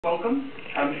Welcome.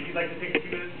 If you'd like to take a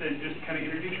few minutes to just kind of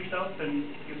introduce yourself and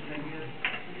give us an idea of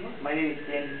who you are. My name is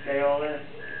Candice, Scaiola.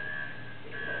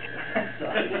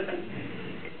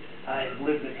 I've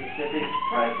lived in Pacific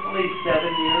approximately 7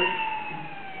 years,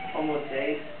 almost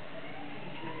 8.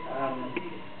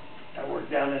 I work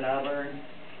down in Auburn.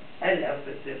 I love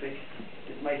Pacific.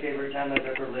 It's my favorite town I've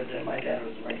ever lived in. My dad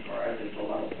was a Marine Corps. I lived a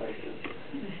lot of places.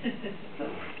 So,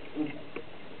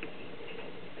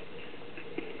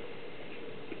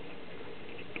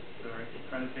 Sorry,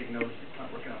 trying to take notes. It's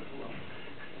not working out so well.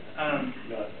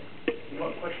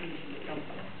 What questions,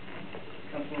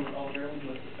 Councilwoman Oliver, would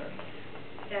you like to start?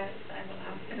 Yes, I will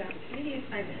ask about committee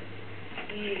assignments.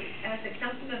 As a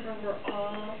council member, we're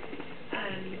all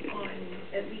on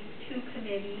at least 2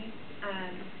 committees.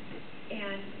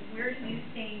 And where do you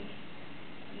think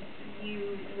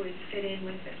you would fit in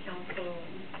with the council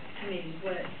committee?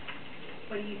 What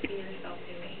do you see yourself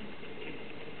doing?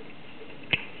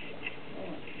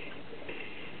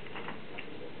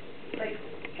 like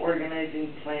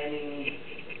organizing, planning,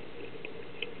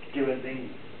 doing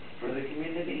things for the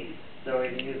community. So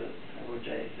I use it, which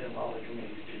I assume all the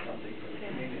communities do something for the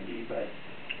community, but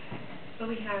So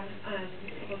we have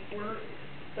public works,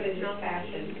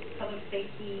 technology, public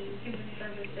safety, human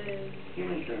services.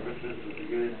 human services is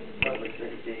good, public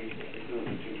safety, those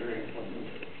are 2 very important.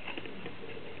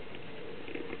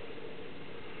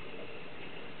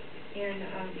 And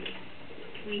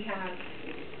we have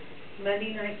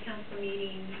Monday night council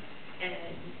meetings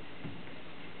and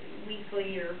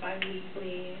weekly or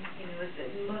bi-weekly,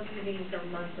 most of the meetings are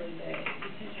monthly, but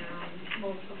because you're on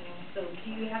multiple. So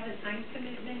do you have a time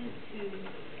commitment to?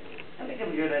 I think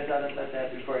I'm good. I thought about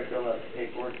that before I fill out the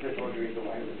paperwork. That's one reason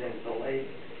why I was in so late.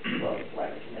 Well,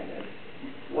 last minute.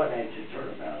 One night just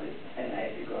heard about it, and I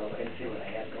had to go and see what I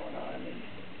had going on, and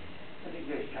I think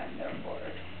there's time there for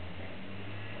it.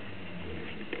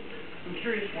 I'm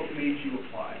curious what made you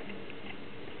apply.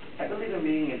 I believe in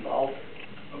being involved,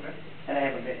 Okay. and I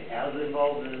haven't been as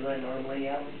involved as I normally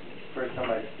am. First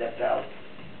time I stepped out,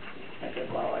 I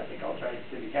said, well, I think I'll try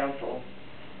city council.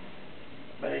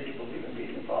 But I do believe in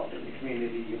being involved in the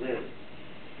community you live.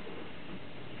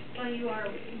 Well, you are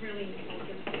really involved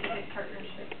in specific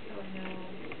partnerships, so I know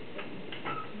that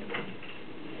you're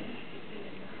interested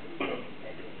in that.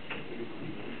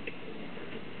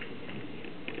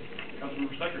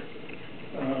 Councilmember Stucker.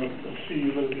 I see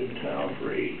you lived in town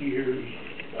for 8 years,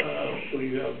 so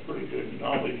you have pretty good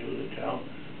knowledge of the town.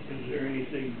 Is there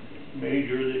anything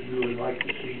major that you would like to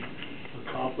see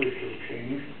accomplished or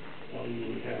changed while you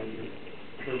would have your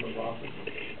term of office?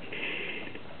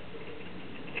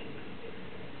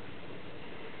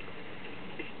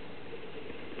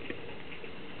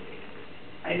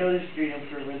 I know there's street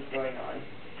improvements going on,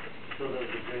 so those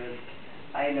are good.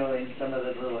 I know in some of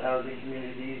the little housing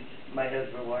communities, my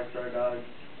husband walks our dogs.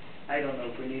 I don't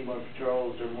know if we need more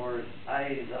patrols or more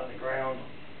eyes on the ground,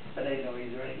 but I know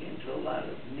he's running into a lot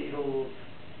of needles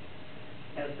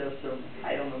and stuff, so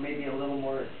I don't know, maybe a little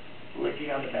more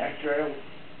looking on the back trails,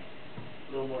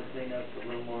 a little more cleanup, a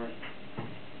little more.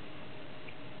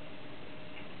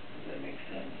 Does that make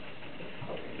sense?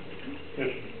 Okay. Yes.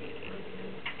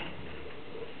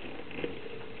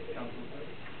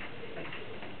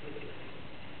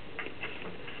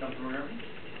 Councilmember Irvin,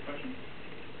 questions?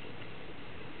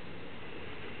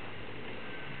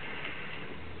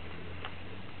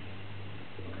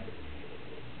 Okay.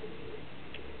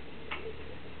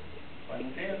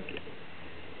 Final chance.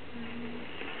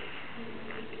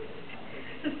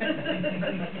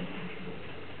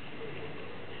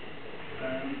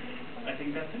 I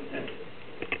think that's it then.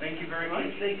 Thank you very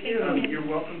much. Thank you. You're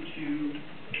welcome to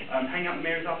hang out in the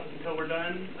mayor's office until we're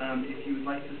done. If you would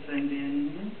like to send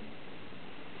in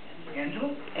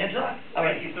Angela? Angela? All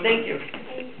right. Thank you so Thank much. you.